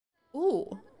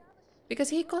Ooh, because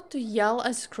he got to yell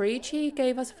and screech, he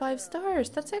gave us 5 stars.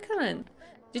 That's excellent.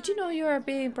 Did you know you are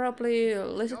being properly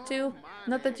listened to?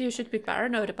 Not that you should be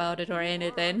paranoid about it or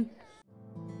anything.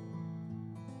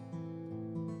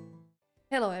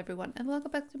 Hello everyone and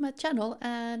welcome back to my channel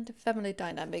and Family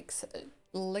Dynamics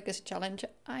Legacy Challenge.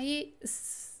 I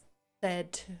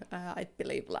said, I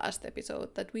believe last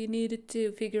episode, that we needed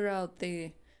to figure out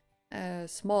the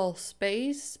small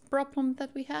space problem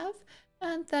that we have,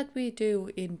 and that we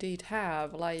do indeed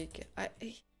have. Like,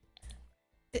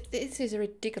 this is a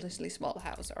ridiculously small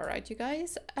house, alright you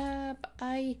guys?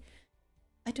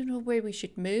 I don't know where we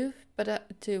should move,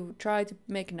 but to try to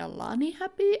make Nalani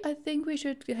happy, I think we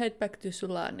should head back to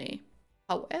Sulani.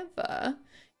 However,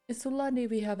 in Sulani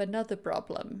we have another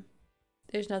problem.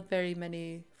 There's not very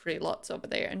many free lots over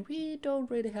there, and we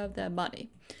don't really have that money.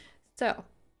 So,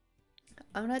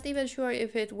 I'm not even sure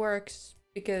if it works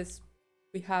because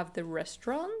we have the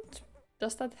restaurant.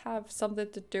 Does that have something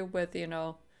to do with, you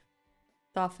know,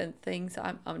 stuff and things?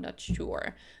 I'm not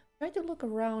sure. Try to look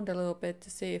around a little bit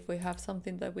to see if we have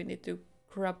something that we need to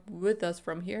grab with us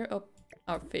from here. Oh,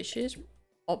 our fishes,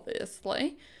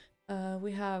 obviously.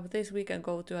 We have this. We can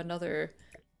go to another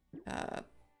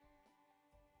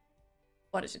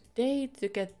what is it, date to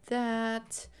get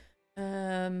that.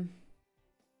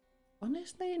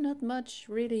 Honestly, not much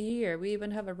really here. We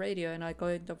even have a radio, and I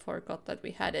kind of forgot that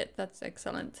we had it. That's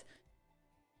excellent.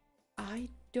 I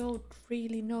don't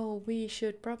really know. We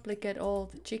should probably get all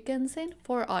the chickens in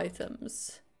for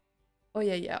items. Oh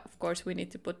yeah, of course we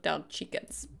need to put down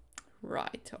chickens.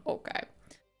 Right, okay.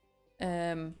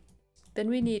 Then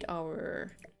we need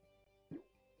our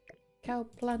cow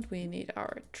plant, we need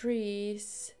our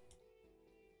trees,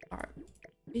 our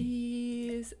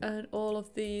bees, and all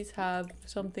of these have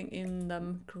something in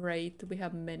them. Great, we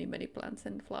have many plants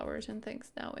and flowers and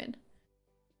things now in.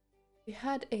 We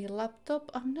had a laptop.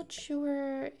 I'm not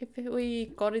sure if we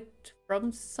got it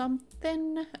from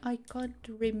something. I can't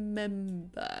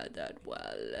remember that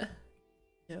well.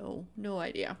 No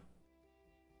idea.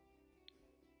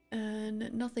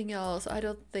 And nothing else. I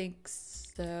don't think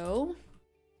so.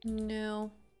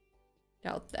 No,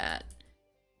 doubt that.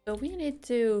 So we need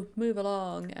to move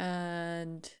along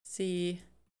and see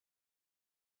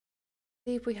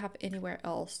if we have anywhere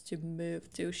else to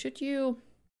move to. Should you...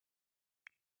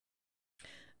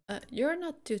 you're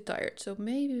not too tired, so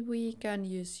maybe we can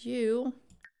use you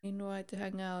in order to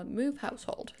hang out. Move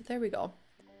household. There we go.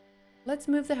 Let's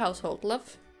move the household,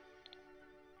 love.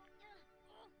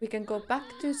 We can go back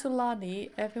to Sulani.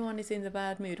 Everyone is in the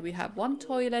bad mood. We have one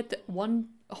toilet, one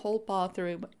whole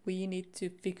bathroom. We need to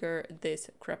figure this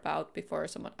crap out before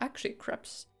someone actually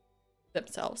craps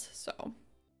themselves. So,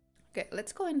 okay,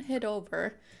 let's go and head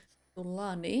over to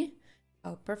Sulani.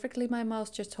 Oh, perfectly, my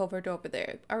mouse just hovered over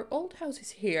there. Our old house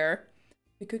is here.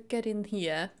 We could get in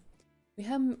here. We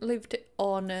haven't lived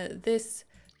on this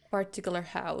particular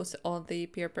house on the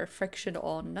Pure Perfection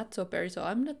on Not So Berry, so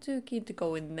I'm not too keen to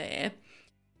go in there.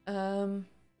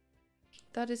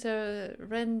 That is a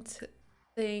rent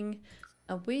thing,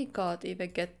 and we can't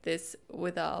even get this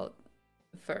without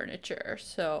furniture,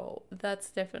 so that's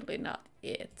definitely not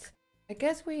it. I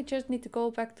guess we just need to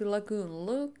go back to Lagoon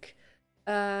Look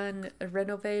and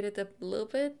renovate it a little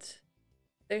bit.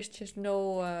 There's just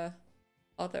no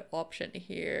other option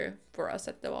here for us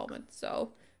at the moment,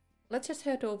 so let's just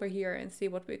head over here and see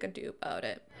what we can do about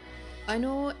it. I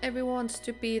know everyone wants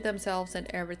to be themselves and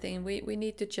everything. We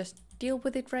need to just deal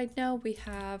with it right now. We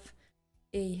have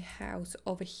a house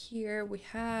over here. We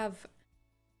have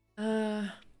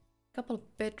a couple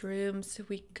of bedrooms.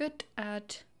 We could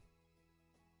add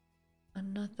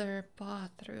another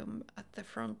bathroom at the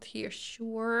front here,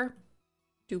 sure.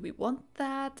 Do we want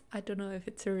that? I don't know if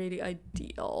it's really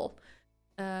ideal.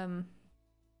 Trying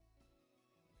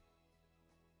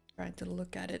to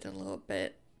look at it a little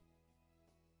bit.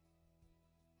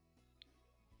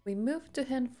 We moved to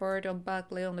Henford on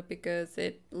Bagley only because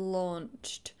it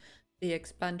launched the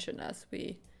expansion as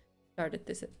we started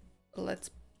this Let's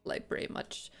Play pretty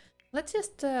much. Let's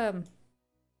just grab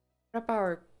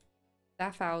our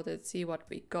stuff out and see what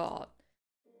we got.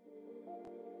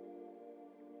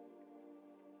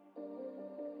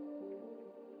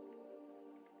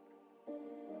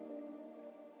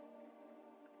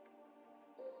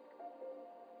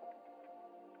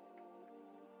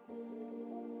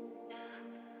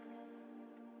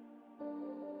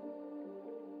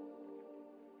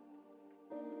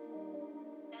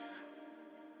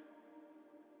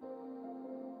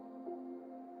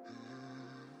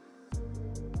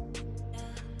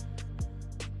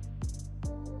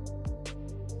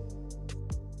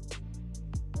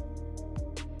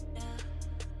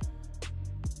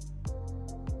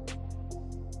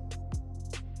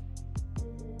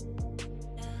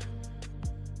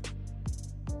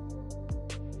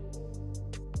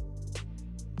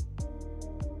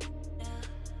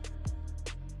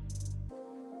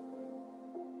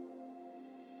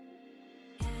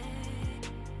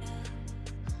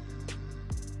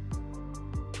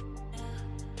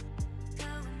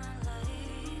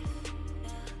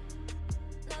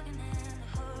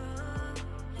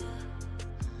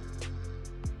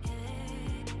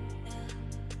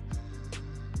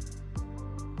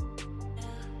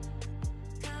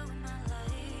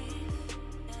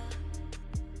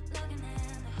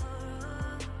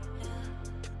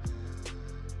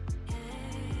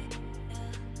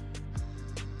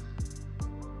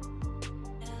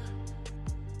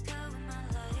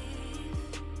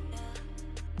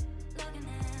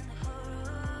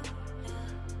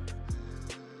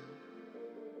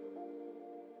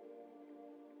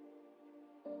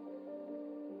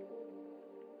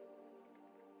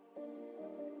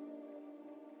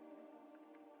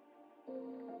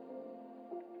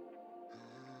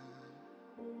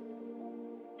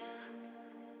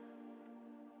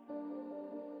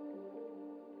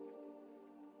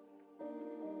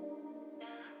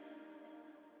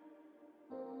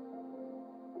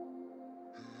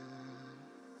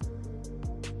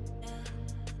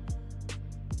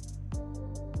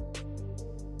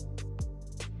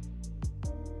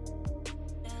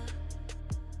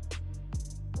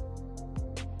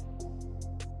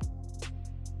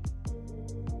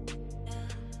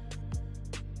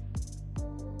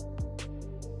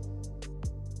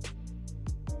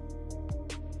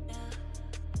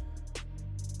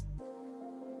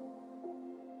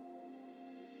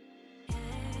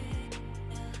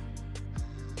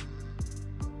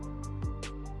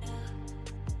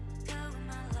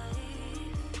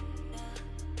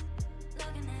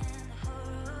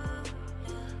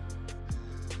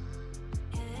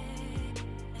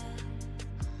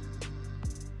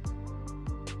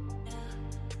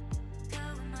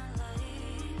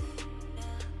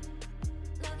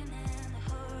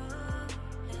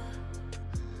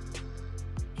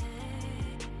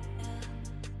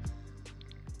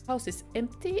 house is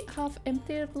empty, half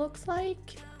empty it looks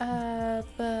like,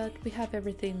 but we have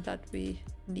everything that we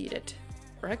needed,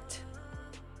 correct?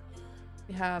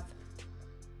 We have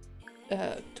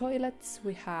toilets,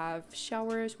 we have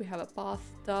showers, we have a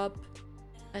bathtub,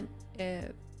 and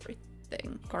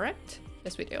everything, correct?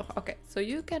 Yes, we do. Okay, so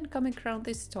you can come and crown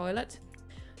this toilet.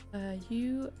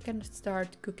 You can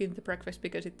start cooking the breakfast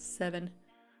because it's 7 in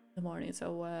the morning,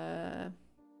 so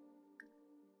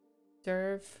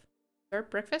serve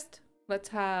breakfast. Let's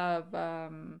have I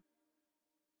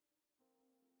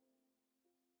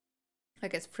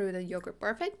guess fruit and yogurt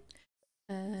parfait.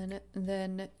 And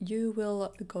then you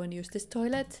will go and use this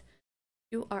toilet.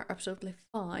 You are absolutely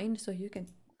fine, so you can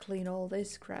clean all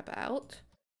this crap out.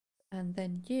 And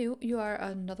then you are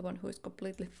another one who is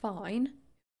completely fine.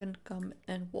 You can come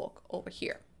and walk over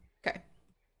here. Okay,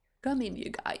 come in, you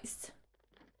guys.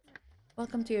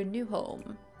 Welcome to your new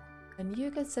home. And you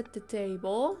can set the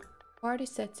table. Party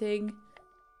setting,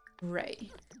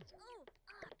 gray.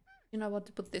 You know what,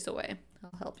 to put this away.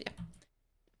 I'll help you.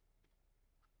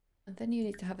 And then you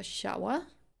need to have a shower.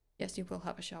 Yes, you will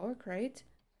have a shower. Great.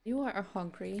 You are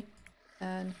hungry.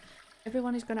 And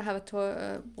everyone is gonna have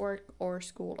a work or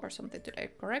school or something today,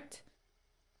 correct?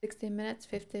 16 minutes,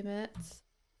 50 minutes.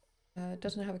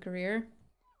 Doesn't have a career.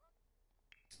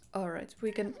 Alright,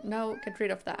 we can now get rid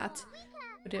of that.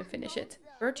 We didn't finish it.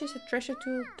 Purchase a treasure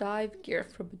tool, dive gear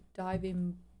from a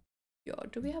diving buoy.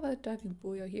 Do we have a diving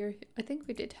buoy here? I think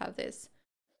we did have this.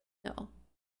 No.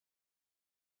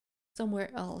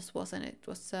 Somewhere else, wasn't it? It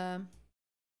was some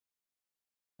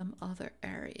other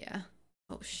area.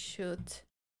 Oh shoot.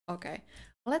 Okay,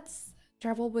 let's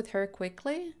travel with her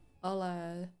quickly.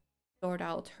 I'll sort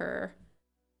out her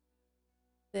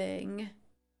thing.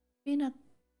 Peanut.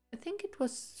 I think it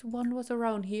was one was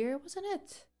around here, wasn't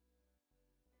it?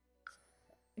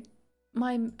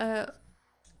 My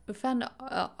fan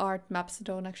art maps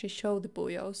don't actually show the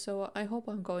buoy, so I hope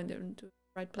I'm going to the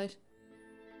right place.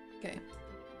 Okay.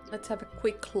 Let's have a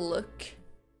quick look.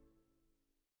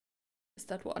 Is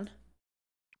that one?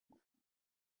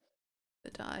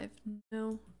 The dive?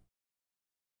 No.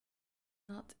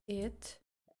 Not it.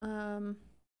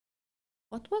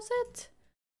 What was it?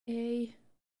 A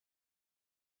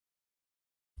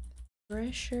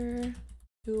treasure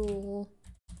tool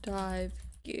dive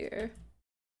gear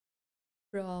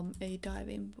from a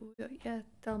diving buoy. Yeah,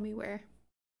 tell me where.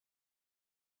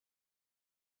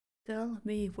 Tell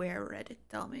me where, Reddit,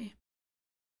 tell me.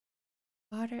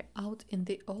 Water out in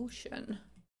the ocean.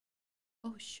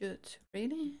 Oh shoot,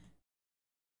 really?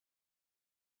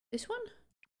 This one?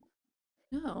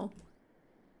 No.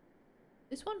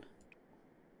 This one?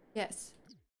 Yes.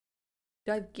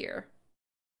 Dive gear.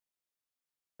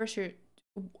 Pressure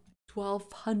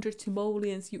 1200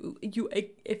 simoleons. You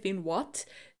effing what?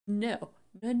 No.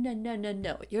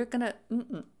 No. You're gonna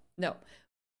no.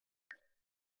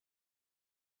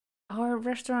 Our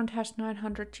restaurant has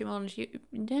 900 simoleons.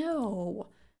 No.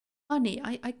 Honey,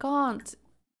 I can't.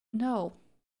 No.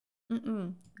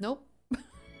 Nope.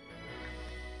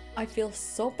 I feel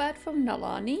so bad for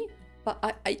Nalani, but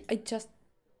I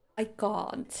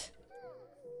can't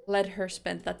let her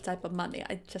spend that type of money.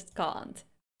 I just can't.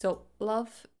 So,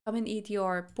 love, come and eat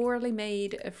your poorly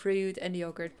made fruit and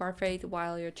yogurt parfait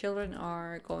while your children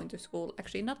are going to school.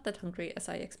 Actually, not that hungry as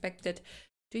I expected.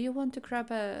 Do you want to grab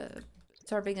a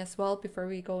serving as well before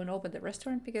we go and open the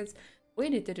restaurant? Because we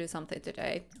need to do something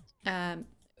today.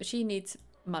 She needs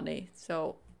money,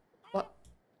 so what?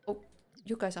 Oh,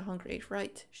 you guys are hungry,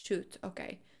 right? Shoot,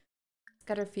 okay.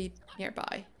 Gotta feed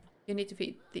nearby. You need to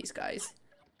feed these guys.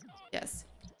 Yes.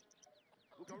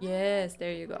 Yes,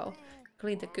 there you go.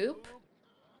 Clean the coop.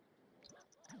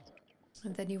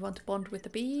 And then you want to bond with the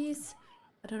bees.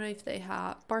 I don't know if they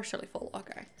have partially full.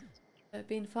 Okay.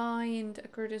 Been fined.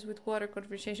 Courteous with water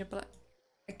conversation. But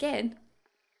again,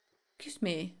 excuse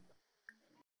me.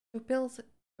 Your bills.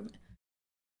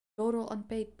 Total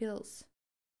unpaid bills.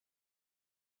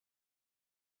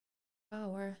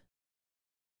 Power.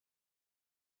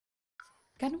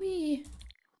 Can we?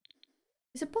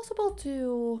 Is it possible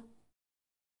to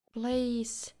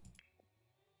place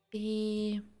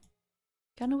the?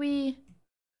 Can we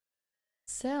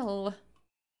sell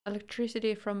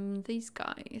electricity from these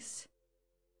guys?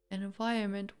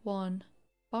 Environment 1,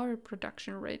 power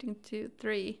production rating 2,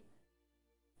 3.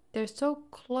 They're so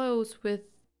close with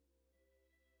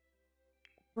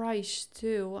price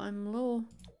too. I'm low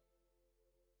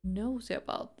nosy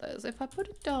about this. If I put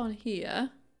it down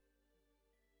here.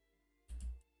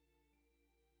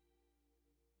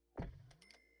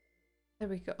 There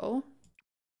we go.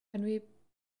 Can we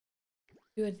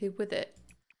do anything with it?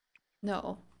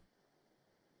 No.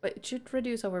 But it should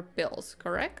reduce our bills,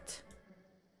 correct?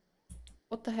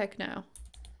 What the heck now?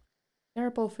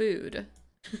 Terrible food.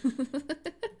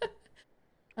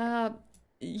 uh,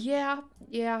 yeah,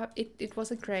 it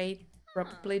wasn't great.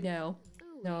 Probably no.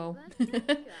 No.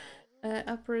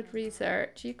 Upward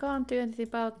research. You can't do anything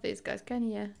about this, guys, can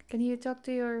you? Can you talk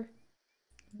to your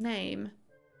name?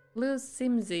 Lil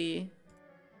Simsy.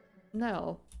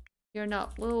 No. You're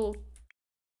not.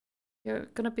 You're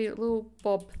gonna be Lil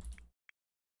Bob.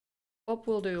 Bob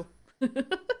will do.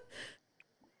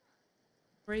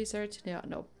 Research. Yeah,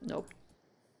 no, no.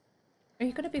 Are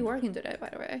you gonna be working today, by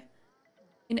the way?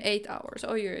 In 8 hours.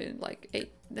 Oh, you're in like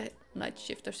 8 night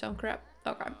shift or some crap.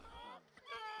 Okay.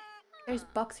 There's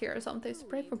bugs here or something.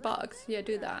 Spray for bugs. Yeah,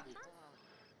 do that.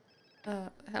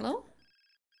 Hello?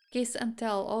 Kiss and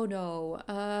tell. Oh no.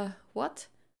 What?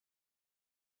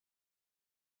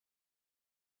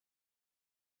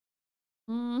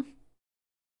 Hmm.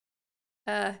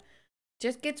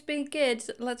 Just kids being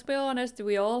kids. Let's be honest.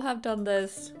 We all have done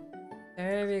this.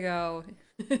 There we go.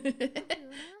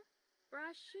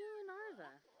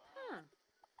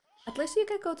 At least you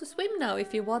can go to swim now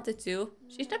if you wanted to.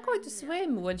 She's not going to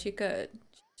swim when she could.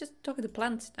 She's just talking to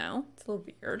plants now. It's a little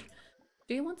weird.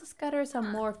 Do you want to scatter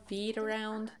some more feed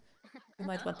around? You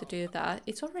might want to do that.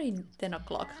 It's already 10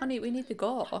 o'clock. Honey, we need to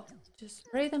go. Just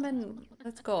spray them and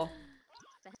let's go.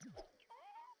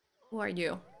 Who are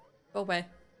you? Go away.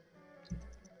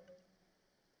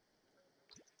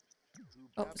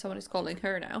 Oh, someone is calling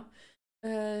her now.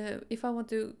 If I want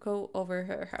to go over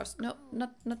her house. No,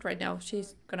 not right now.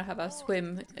 She's gonna have a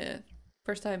swim.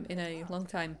 First time in a long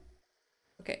time.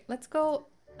 Okay, let's go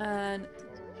and...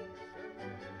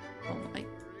 Oh my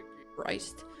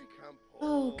Christ.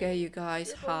 Okay, you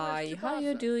guys. Hi. How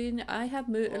you doing? I have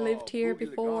lived here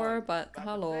before, but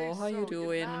hello. How you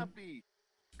doing?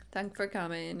 Thanks for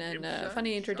coming and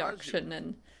funny introduction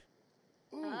and...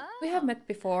 We have met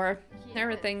before.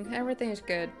 Everything is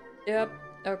good. Yep.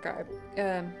 Okay.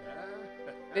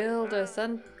 Build a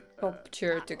sun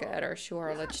sculpture together.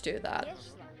 Sure, let's do that.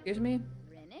 Excuse me?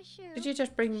 Did you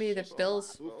just bring me the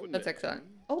bills? That's excellent.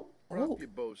 Oh.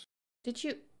 Did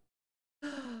you...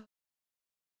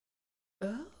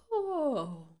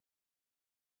 Oh.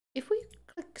 If we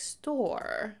click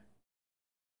store,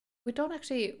 we don't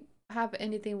actually have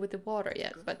anything with the water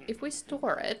yet, but if we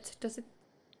store it, does it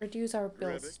reduce our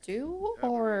bills too,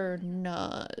 or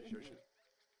not?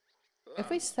 If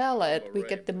we sell it, we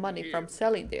get the money from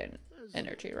selling the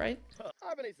energy, right?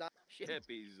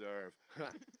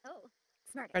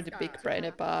 Or the big brain,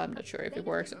 but I'm not sure if it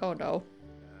works. Oh no.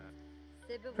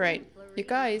 Great. You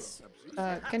guys,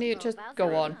 can you just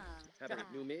go on?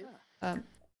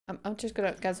 I'm just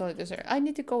gonna cancel this. I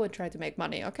need to go and try to make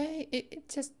money, okay? It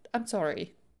just... I'm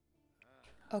sorry.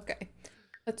 Okay.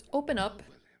 Let's open up.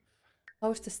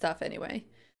 How's the stuff anyway?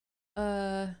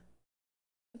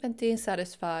 17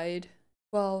 satisfied.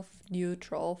 12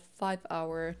 neutral. 5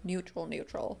 hour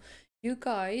neutral. You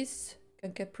guys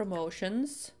can get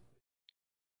promotions.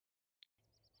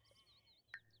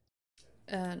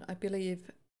 And I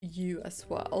believe you as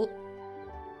well.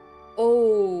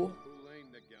 Oh!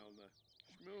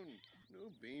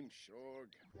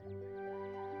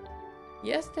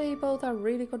 Yes, they both are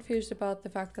really confused about the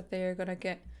fact that they are gonna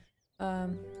get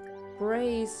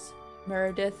praise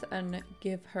Meredith and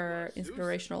give her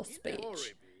inspirational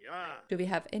speech. Do we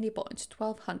have any points?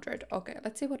 1200. Okay,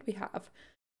 let's see what we have.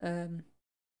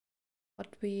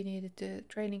 What we needed to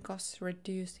training costs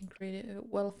reduced,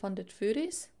 well-funded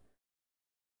foodies.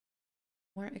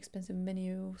 More expensive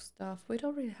menu stuff. We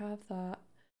don't really have that.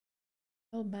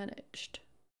 Well managed.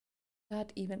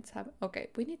 Bad events have... Okay,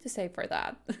 we need to save for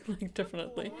that. Like,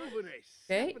 definitely.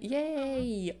 Okay,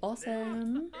 yay!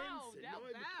 Awesome!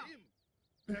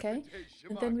 Okay,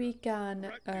 and then we can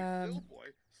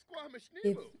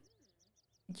give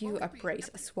you a praise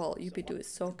as well. You be doing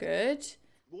so good.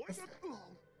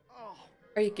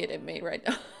 Are you kidding me right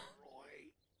now?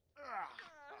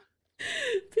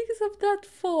 Because of that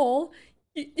fall,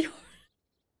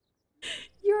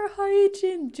 your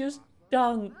hygiene just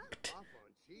dunked.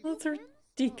 That's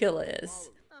ridiculous.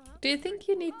 Do you think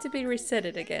you need to be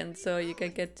resetted again so you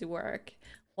can get to work?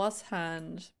 Wash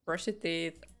hands, brush your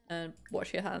teeth, and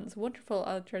wash your hands. Wonderful,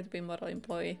 I'll try to be a model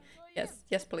employee.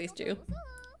 Yes, please do.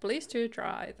 Please do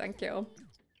try, thank you.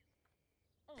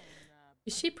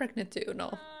 Is she pregnant too?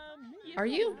 No. Are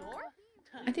you?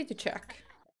 I need to check.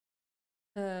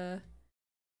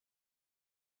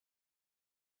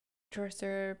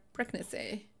 Dresser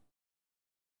pregnancy.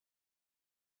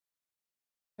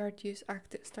 Start use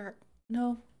active start.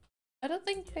 No. I don't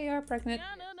think they are pregnant.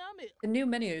 The new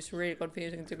menu is really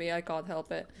confusing to me. I can't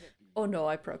help it. Oh no,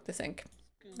 I broke the sink.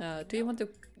 Do you want to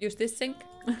use this sink?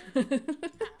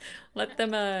 Let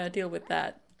them deal with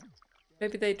that.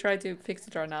 Maybe they try to fix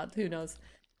it or not, who knows.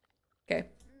 Okay.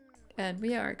 And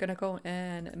we are gonna go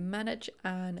and manage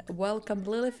and welcome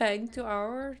Lily Fang to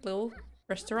our little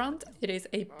restaurant. It is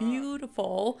a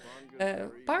beautiful,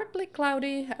 partly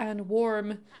cloudy and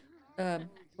warm,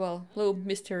 well, little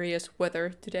mysterious weather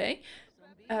today.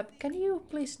 Can you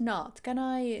please not? Can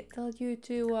I tell you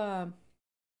to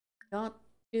not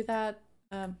do that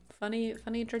funny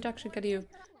introduction? Can you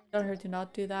tell her to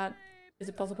not do that? Is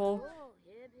it possible?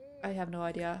 I have no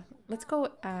idea. Let's go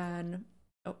and...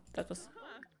 Oh, that was...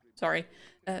 Sorry.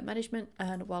 Management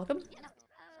and welcome.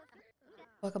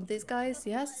 Welcome these guys,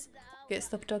 yes. Okay,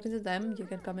 stop talking to them. You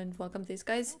can come and welcome these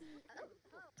guys.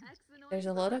 There's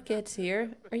a lot of kids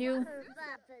here. Are you...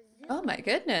 Oh my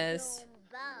goodness.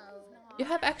 You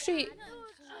have actually...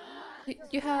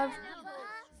 You have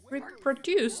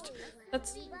reproduced.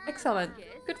 That's excellent.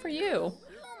 Good for you.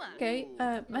 Okay,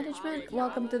 management,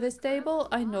 welcome to this table.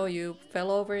 I know you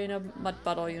fell over in a mud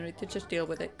puddle. You need to just deal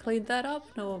with it. Clean that up.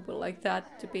 No one will like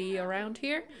that to be around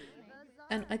here.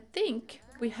 And I think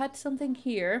we had something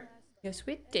here. Yes,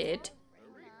 we did.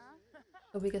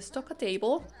 So we can stock a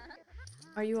table.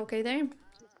 Are you okay there?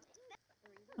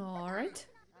 Alright.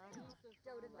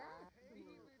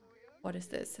 What is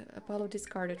this? A pile of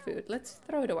discarded food. Let's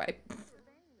throw it away.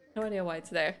 No idea why it's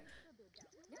there.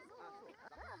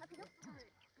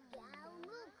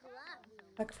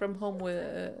 Back from home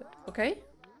with... okay.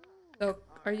 So,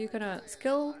 are you gonna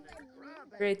skill,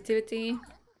 creativity,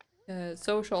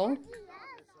 social?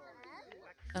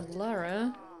 And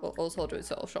Lara will also do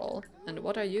social. And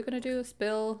what are you gonna do?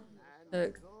 Spill,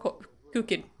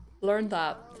 cooking. Learn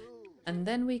that. And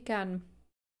then we can...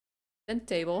 then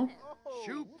table.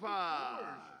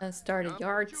 And start a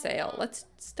yard sale. Let's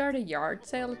start a yard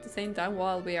sale at the same time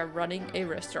while we are running a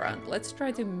restaurant. Let's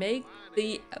try to make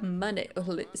the money.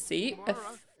 Let's see. A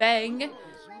Fang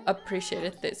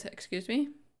appreciated this. Excuse me.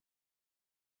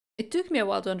 It took me a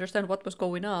while to understand what was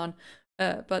going on,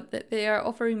 but they are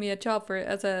offering me a job for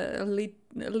as a lead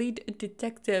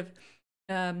detective.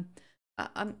 I'm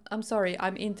sorry.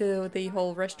 I'm into the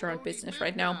whole restaurant business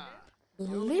right now.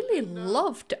 Lily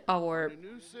loved our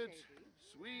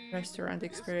restaurant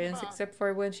experience, except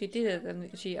for when she did it,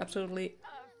 and she absolutely...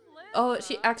 Oh,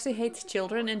 she actually hates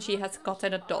children, and she has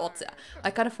gotten a dog.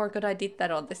 I kind of forgot I did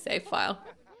that on the save file.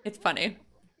 It's funny.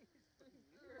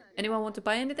 Anyone want to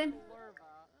buy anything?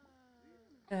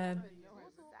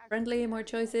 Friendly, more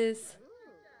choices.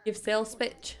 Give sales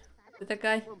pitch to that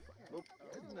guy.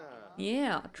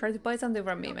 Yeah, try to buy something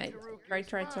from me, mate.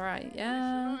 Try.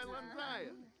 Yeah.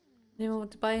 Anyone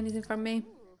want to buy anything from me?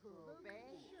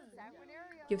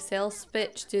 Give sales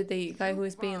pitch to the guy who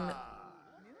is being...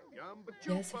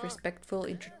 Yes, a respectful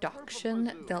introduction.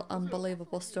 Tell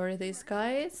unbelievable story, these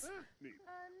guys.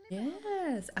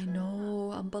 Yes, I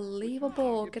know.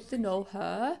 Unbelievable. Get to know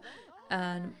her.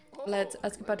 And let's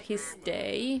ask about his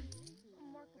day.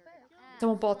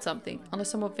 Someone bought something. Unless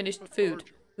someone finished food.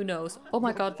 Who knows? Oh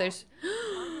my god, there's...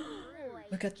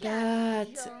 Look at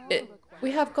that.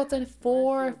 We have gotten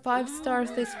 5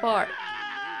 stars this far.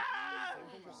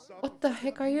 What the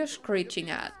heck are you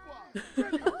screeching at?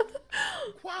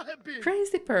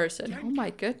 Crazy person. Oh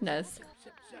my goodness.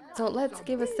 So let's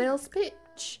give a sales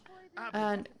pitch.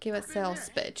 And give a sales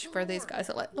pitch for these guys.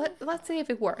 So let's see if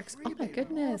it works. Oh my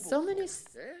goodness. So many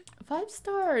 5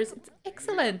 stars. It's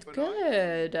excellent.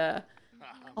 Good.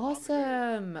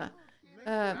 Awesome.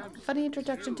 Funny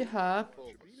introduction to her.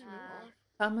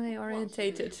 Family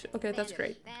orientated. Okay, that's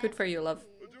great. Good for you, love.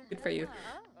 Good for you.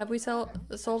 Have we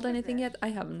sold anything yet? I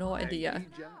have no idea.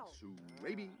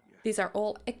 These are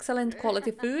all excellent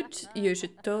quality food. You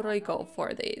should totally go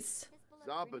for these.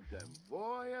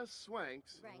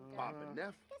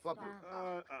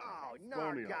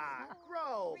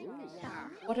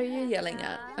 What are you yelling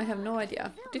at? I have no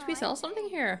idea. Did we sell something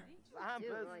here?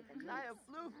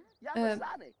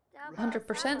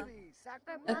 100%.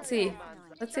 Let's see.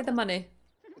 Let's see the money.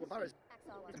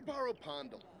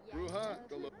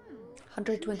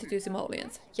 122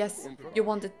 simoleons. Yes, you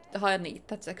wanted the higher need.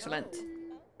 That's excellent.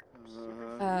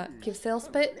 Give sales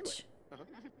pitch.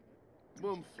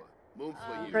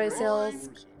 Pray sales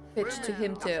pitch to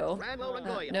him too.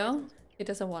 No, he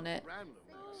doesn't want it.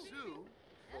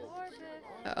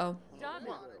 Uh-oh.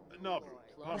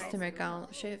 Customer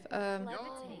account, shift,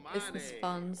 business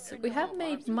funds. We have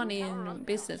made money in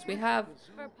business. We have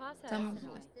some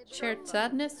shared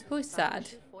sadness. Who is sad?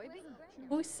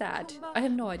 Who is sad? I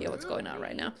have no idea what's going on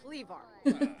right now.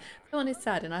 Someone is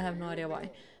sad and I have no idea why.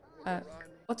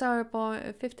 What's our point?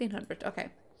 1500. Okay.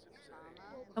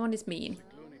 Someone is mean.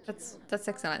 That's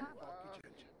excellent.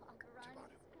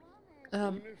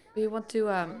 we want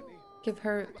to give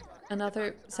her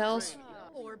another sales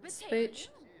speech.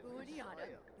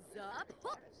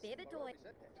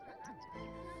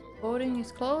 Voting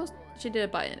is closed. She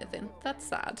didn't buy anything. That's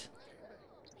sad.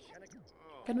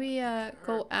 Can we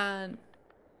go and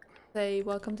say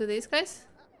welcome to these guys?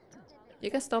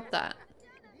 You can stop that.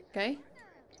 Okay.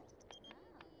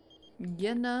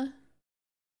 Yenna.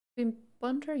 Been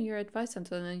pondering your advice,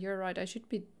 Anton, and you're right. I should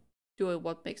be doing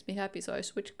what makes me happy, so I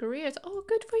switched careers. Oh,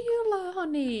 good for you,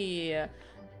 honey.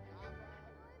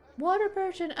 Water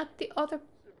person at the other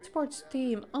sports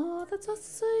team. Oh, that's so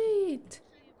sweet.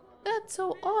 That's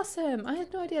so awesome. I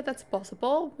had no idea that's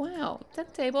possible. Wow.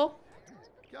 That table.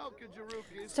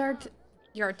 Start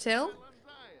yard sale.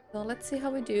 So let's see how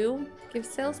we do. Give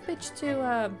sales pitch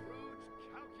to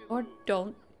or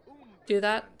don't do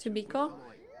that to Miko.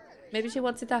 Maybe she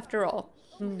wants it after all.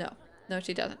 No. No,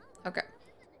 she doesn't. Okay.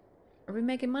 Are we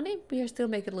making money? We are still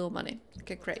making a little money.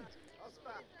 Okay, great.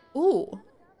 Ooh.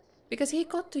 Because he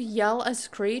got to yell and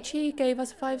screech, he gave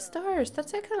us 5 stars.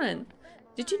 That's excellent.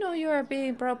 Did you know you are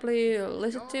being properly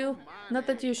listened to? Not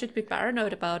that you should be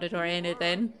paranoid about it or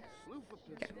anything.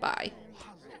 Okay, bye.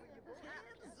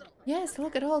 Yes,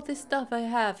 look at all this stuff I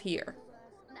have here.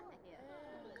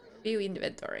 View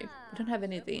inventory. We don't have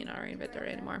anything in our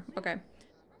inventory anymore. Okay.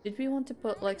 Did we want to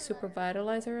put like super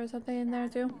vitalizer or something in there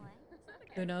too?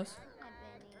 Who knows?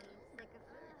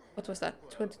 What was that?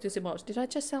 22 simoles. Did I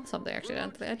just sell something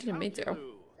accidentally? I didn't mean to.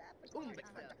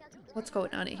 What's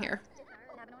going on in here?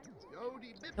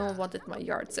 No one wanted my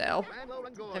yard sale.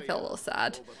 I felt a little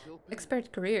sad.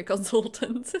 Expert career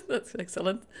consultant. That's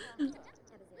excellent.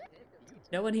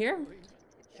 No one here?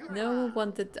 No one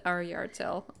wanted our yard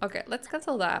sale. Okay, let's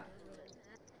cancel that.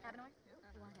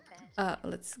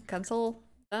 Let's cancel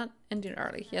that. Ending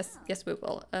early. Yes, yes we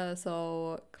will.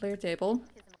 So clear table.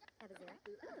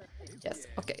 Yes,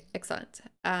 okay, excellent.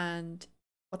 And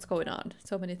what's going on?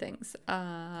 So many things.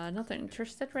 Not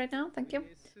interested right now, thank you.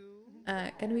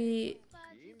 Can we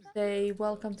say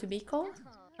welcome to Miko?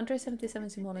 177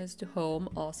 simoleons to home,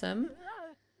 awesome.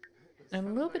 I'm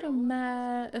a little bit of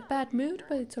a bad mood,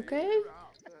 but it's okay.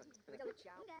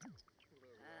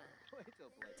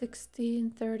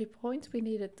 1630 points. We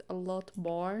needed a lot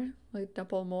more, like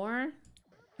double more,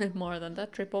 and more than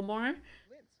that, triple more.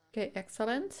 Okay,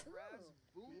 excellent.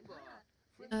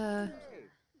 Can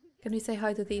we say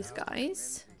hi to these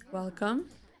guys? Welcome.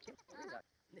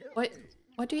 Why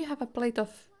do you have a plate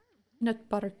of peanut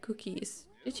butter cookies?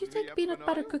 Did you take peanut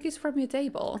butter cookies from your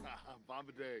table?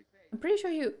 I'm pretty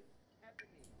sure you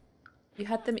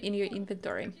had them in your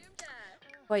inventory.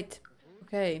 Wait.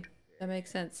 Okay, that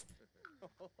makes sense.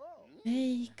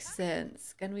 Makes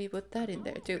sense. Can we put that in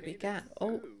there too? We can.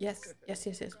 Oh, yes. Yes,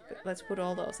 yes, yes. Let's put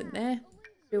all those in there.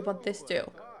 We want this too.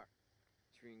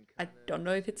 I don't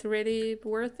know if it's really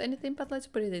worth anything, but let's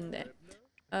put it in there.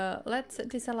 Let's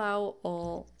disallow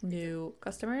all new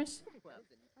customers.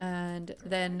 And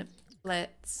then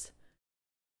let's...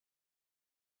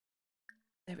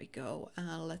 There we go.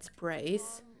 Let's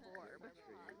brace.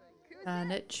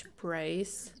 Manage,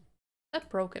 brace. That's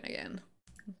broken again.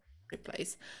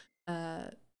 Replace.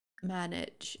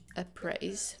 Manage,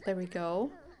 appraise. There we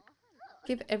go.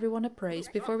 Give everyone a praise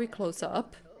before we close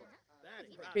up.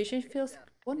 Creation feels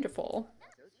wonderful.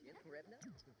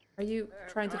 Are you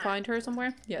trying to find her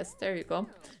somewhere? Yes, there you go.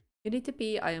 You need to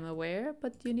be, I am aware,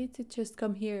 but you need to just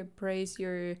come here, praise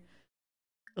your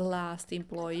last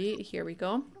employee. Here we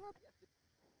go.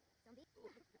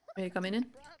 Are you coming in?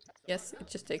 Yes, it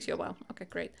just takes you a while. Okay,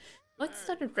 great. Oh, it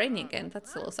started raining again.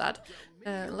 That's a little sad.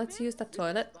 Let's use that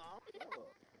toilet.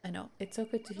 I know, it's so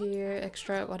good to hear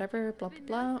extra whatever, blah, blah,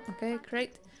 blah. Okay,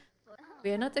 great.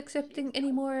 We are not accepting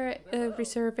any more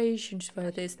reservations for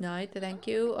this night, thank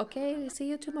you. Okay, see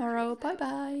you tomorrow.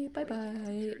 Bye-bye,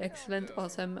 bye-bye. Excellent,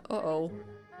 awesome. Uh-oh.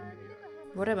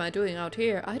 What am I doing out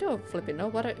here? I don't flipping know.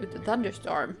 What a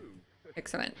thunderstorm.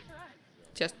 Excellent.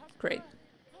 Just great.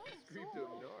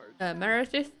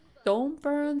 Meredith, don't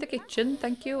burn the kitchen,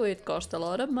 thank you. It cost a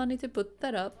lot of money to put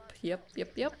that up. Yep,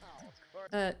 yep, yep.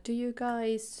 Do you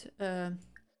guys... oh,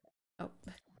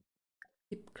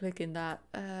 keep clicking that.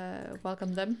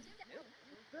 Welcome them.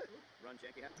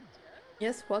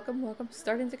 Yes, welcome, welcome.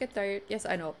 Starting to get tired. Yes,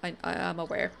 I know. I'm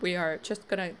aware. We are just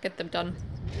gonna get them done.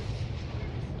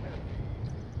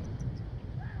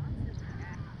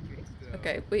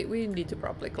 Okay, we need to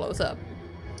probably close up.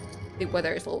 The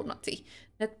weather is a little nutty.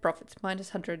 Net profits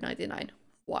minus 199.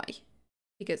 Why?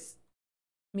 Because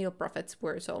meal profits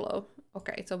were so low.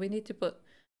 Okay, so we need to put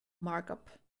markup.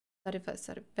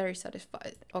 Very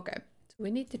satisfied. Okay, so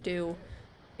we need to do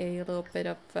a little bit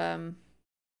of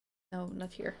no,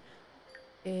 not here.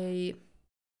 A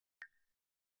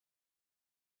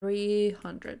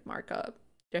 300 markup,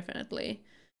 definitely.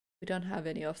 We don't have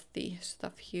any of the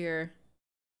stuff here.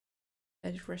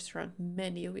 At restaurant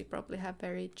menu, we probably have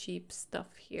very cheap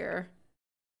stuff here.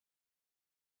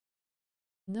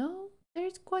 No,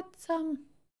 there's quite some.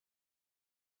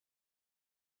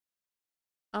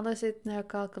 Unless it now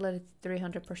calculated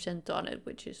 300% on it,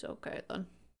 which is okay then.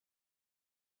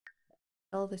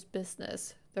 Sell this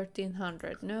business,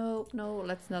 1300. No, no,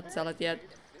 let's not sell it yet.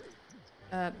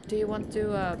 Do you want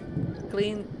to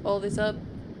clean all this up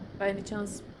by any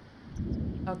chance?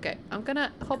 Okay, I'm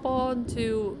gonna hop on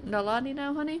to Nalani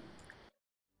now, honey.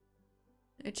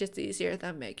 It's just easier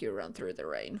than make you run through the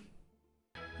rain.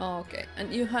 Okay,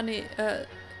 and you, honey,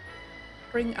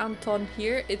 bring Anton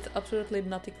here. It's absolutely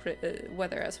nutty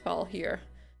weather as well here.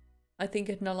 I think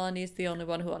Nalani is the only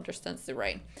one who understands the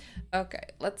rain. Okay,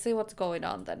 let's see what's going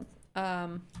on then.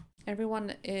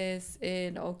 Everyone is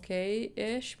in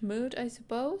okay-ish mood, I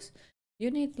suppose.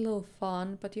 You need a little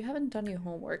fun, but you haven't done your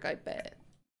homework, I bet.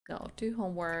 No, do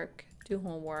homework, do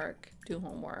homework, do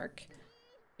homework.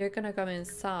 You're gonna come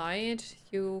inside.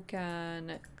 You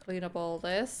can clean up all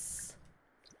this.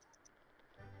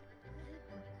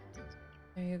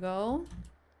 There you go.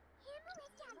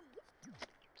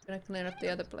 Gonna clean up the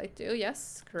other plate too.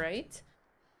 Yes, great.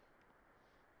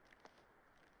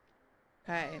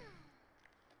 Okay.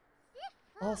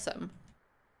 Awesome.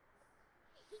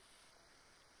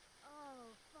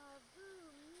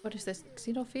 What is this?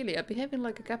 Xenophilia, behaving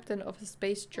like a captain of a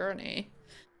space journey.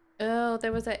 Oh,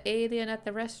 there was an alien at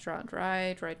the restaurant.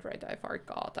 Right. I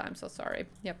forgot. I'm so sorry.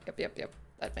 Yep.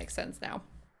 That makes sense now.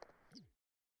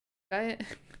 Okay.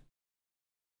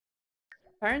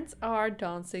 Parents are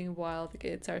dancing while the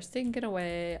kids are singing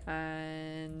away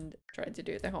and trying to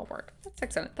do their homework. That's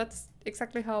excellent. That's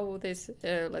exactly how this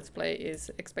Let's Play is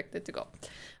expected to go.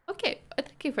 Okay,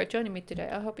 thank you for joining me today.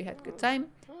 I hope you had a good time,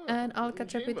 and I'll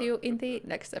catch up with you in the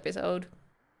next episode.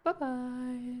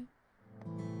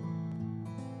 Bye-bye!